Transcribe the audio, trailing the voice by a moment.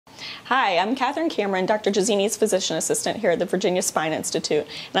Hi, I'm Katherine Cameron, Dr. Jazini's physician assistant here at the Virginia Spine Institute,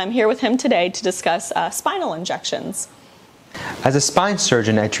 and I'm here with him today to discuss spinal injections. As a spine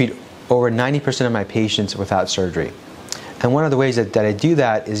surgeon, I treat over 90% of my patients without surgery. And one of the ways that I do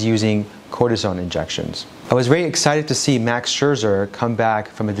that is using cortisone injections. I was very excited to see Max Scherzer come back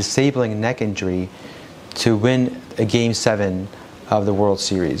from a disabling neck injury to win a Game 7 of the World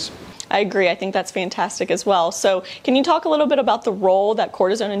Series. I agree. I think that's fantastic as well. So can you talk a little bit about the role that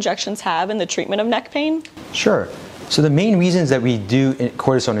cortisone injections have in the treatment of neck pain? Sure. So the main reasons that we do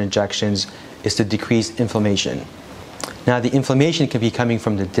cortisone injections is to decrease inflammation. Now the inflammation can be coming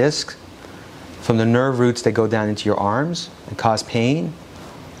from the discs, from the nerve roots that go down into your arms and cause pain,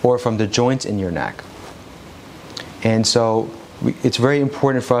 or from the joints in your neck. And so it's very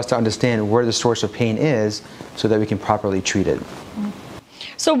important for us to understand where the source of pain is so that we can properly treat it.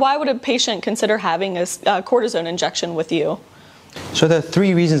 So why would a patient consider having a cortisone injection with you? So there are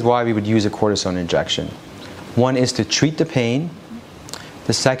three reasons why we would use a cortisone injection. One is to treat the pain.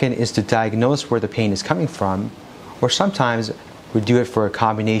 The second is to diagnose where the pain is coming from, or sometimes we do it for a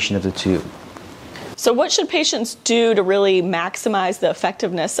combination of the two. So what should patients do to really maximize the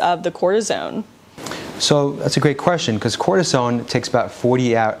effectiveness of the cortisone? So that's a great question, because cortisone takes about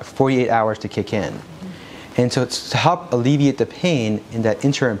 48 hours to kick in. And so to help alleviate the pain in that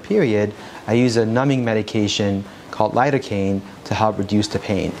interim period, I use a numbing medication called lidocaine to help reduce the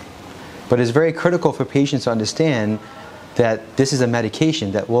pain. But it's very critical for patients to understand that this is a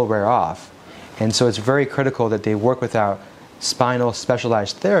medication that will wear off. And so it's very critical that they work with our spinal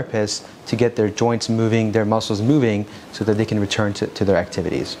specialized therapists to get their joints moving, their muscles moving, so that they can return to their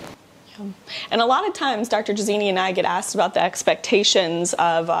activities. And a lot of times, Dr. Jazini and I get asked about the expectations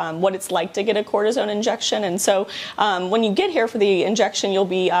of what it's like to get a cortisone injection. And so when you get here for the injection, you'll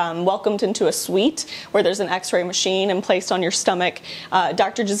be welcomed into a suite where there's an x-ray machine and placed on your stomach.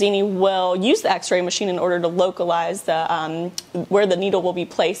 Dr. Jazini will use the x-ray machine in order to localize where the needle will be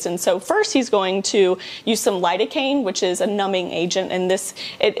placed. And so first he's going to use some lidocaine, which is a numbing agent. And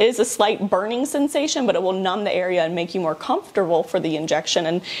it is a slight burning sensation, but it will numb the area and make you more comfortable for the injection.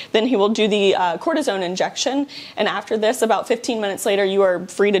 And then he will do the cortisone injection, and after this, about 15 minutes later, you are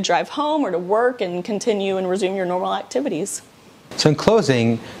free to drive home or to work and continue and resume your normal activities. So in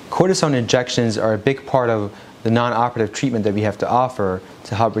closing, cortisone injections are a big part of the non-operative treatment that we have to offer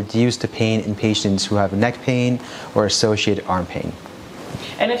to help reduce the pain in patients who have neck pain or associated arm pain.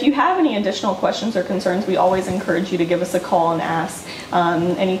 And if you have any additional questions or concerns, we always encourage you to give us a call and ask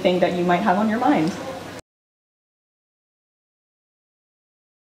anything that you might have on your mind.